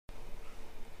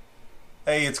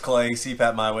Hey, it's Clay,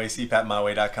 CPAP My Way,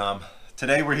 CPAPMyWay.com.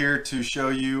 Today we're here to show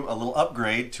you a little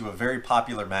upgrade to a very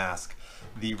popular mask.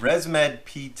 The ResMed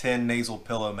P10 Nasal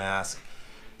Pillow Mask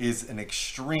is an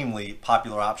extremely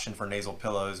popular option for nasal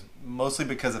pillows, mostly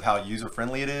because of how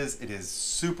user-friendly it is. It is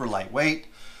super lightweight,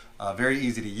 very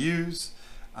easy to use,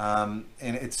 and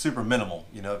it's super minimal.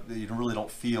 You know, you really don't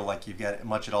feel like you've got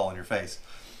much at all on your face.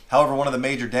 However, one of the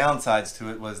major downsides to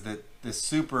it was that this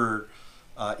super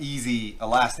easy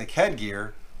elastic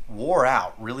headgear wore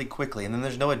out really quickly, and then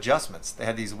there's no adjustments. They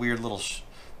had these weird little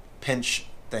pinch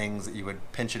things that you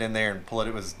would pinch it in there and pull it.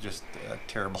 It was just a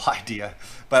terrible idea,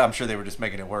 but I'm sure they were just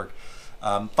making it work.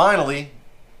 Finally,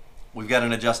 we've got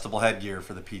an adjustable headgear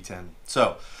for the P10.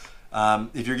 So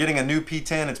if you're getting a new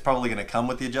P10, it's probably going to come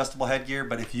with the adjustable headgear,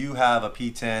 but if you have a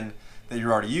P10 that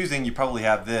you're already using, you probably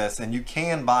have this, and you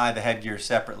can buy the headgear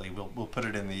separately. We'll put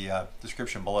it in the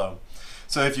description below.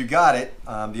 So if you got it,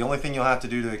 the only thing you'll have to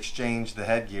do to exchange the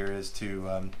headgear is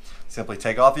to simply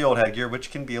take off the old headgear,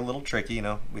 which can be a little tricky. You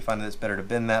know, we find that it's better to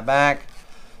bend that back,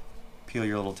 peel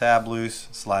your little tab loose,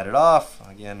 slide it off.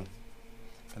 Again,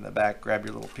 bend that back, grab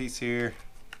your little piece here,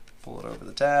 pull it over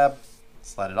the tab,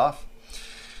 slide it off.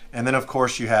 And then of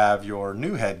course you have your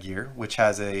new headgear, which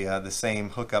has the same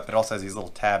hookup. It also has these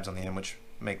little tabs on the end, which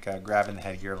make grabbing the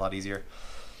headgear a lot easier.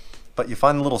 But you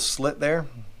find a little slit there,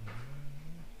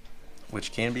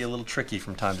 which can be a little tricky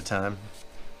from time to time.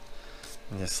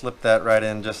 And you slip that right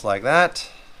in just like that,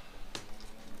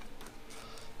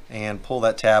 and pull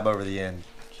that tab over the end,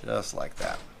 just like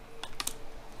that.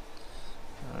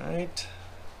 All right,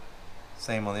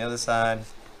 same on the other side.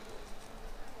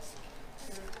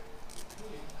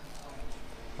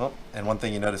 Oh, and one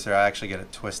thing you notice there, I actually get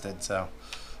it twisted, so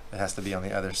it has to be on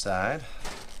the other side.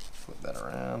 Flip that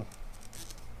around,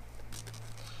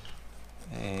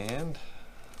 and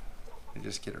you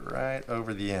just get it right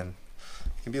over the end.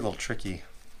 It can be a little tricky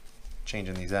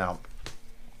changing these out.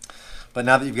 But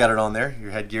now that you've got it on there,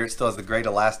 your headgear, it still has the great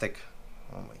elastic.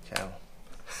 Oh my cow.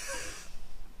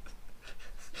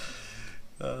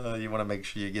 You want to make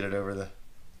sure you get it over the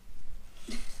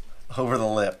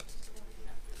lip.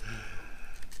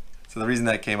 So the reason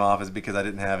that it came off is because I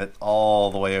didn't have it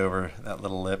all the way over that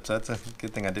little lip. So that's a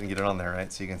good thing I didn't get it on there,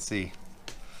 right? So you can see.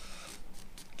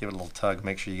 Give it a little tug,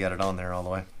 make sure you got it on there all the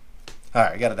way. All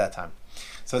right, I got it that time.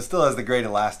 So it still has the great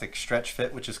elastic stretch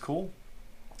fit, which is cool.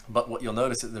 But what you'll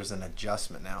notice is there's an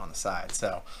adjustment now on the side.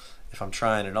 So if I'm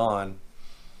trying it on,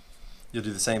 you'll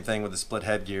do the same thing with the split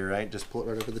headgear, right? Just pull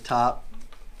it right over the top.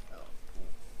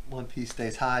 One piece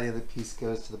stays high, the other piece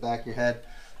goes to the back of your head.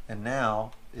 And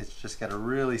now it's just got a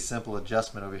really simple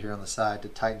adjustment over here on the side to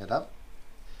tighten it up.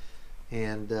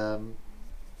 And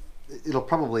it'll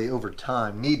probably over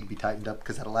time need to be tightened up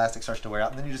because that elastic starts to wear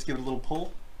out. And then you just give it a little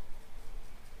pull,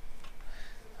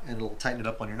 and it'll tighten it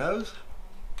up on your nose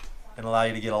and allow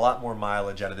you to get a lot more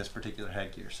mileage out of this particular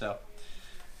headgear. So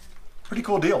pretty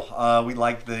cool deal. We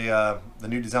like the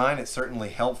new design. It's certainly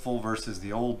helpful versus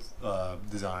the old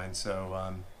design.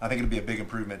 So I think it'll be a big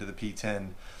improvement to the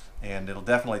P10, and it'll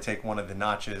definitely take one of the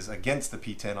notches against the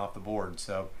P10 off the board.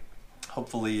 So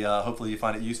hopefully you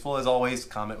find it useful. As always,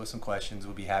 comment with some questions.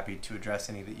 We'll be happy to address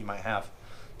any that you might have.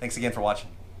 Thanks again for watching.